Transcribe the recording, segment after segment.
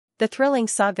the thrilling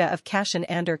saga of Cassian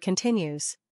Andor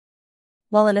continues.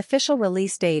 While an official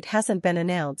release date hasn't been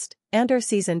announced, Andor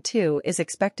Season 2 is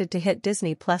expected to hit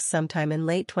Disney Plus sometime in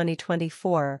late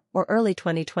 2024 or early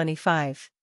 2025.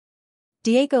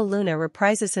 Diego Luna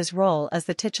reprises his role as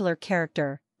the titular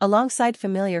character, alongside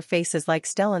familiar faces like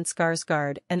Stellan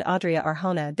Skarsgård and Adria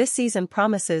Arjona. This season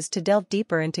promises to delve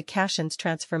deeper into Cassian's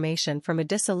transformation from a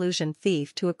disillusioned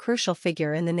thief to a crucial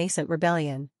figure in the nascent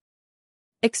rebellion.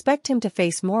 Expect him to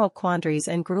face moral quandaries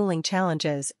and grueling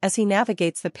challenges as he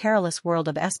navigates the perilous world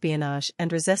of espionage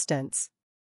and resistance.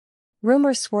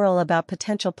 Rumors swirl about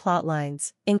potential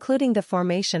plotlines, including the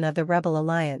formation of the Rebel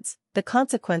Alliance, the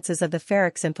consequences of the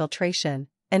Ferrex infiltration,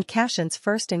 and Cassian's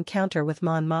first encounter with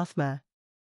Mon Mothma.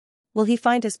 Will he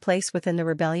find his place within the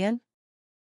rebellion?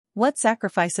 What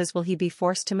sacrifices will he be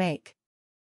forced to make?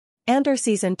 Andor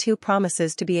Season 2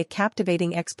 promises to be a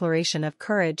captivating exploration of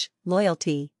courage,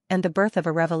 loyalty, and the birth of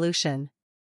a revolution.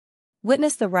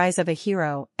 Witness the rise of a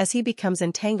hero as he becomes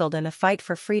entangled in a fight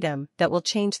for freedom that will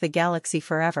change the galaxy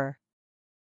forever.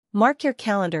 Mark your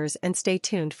calendars and stay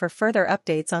tuned for further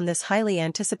updates on this highly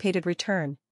anticipated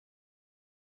return.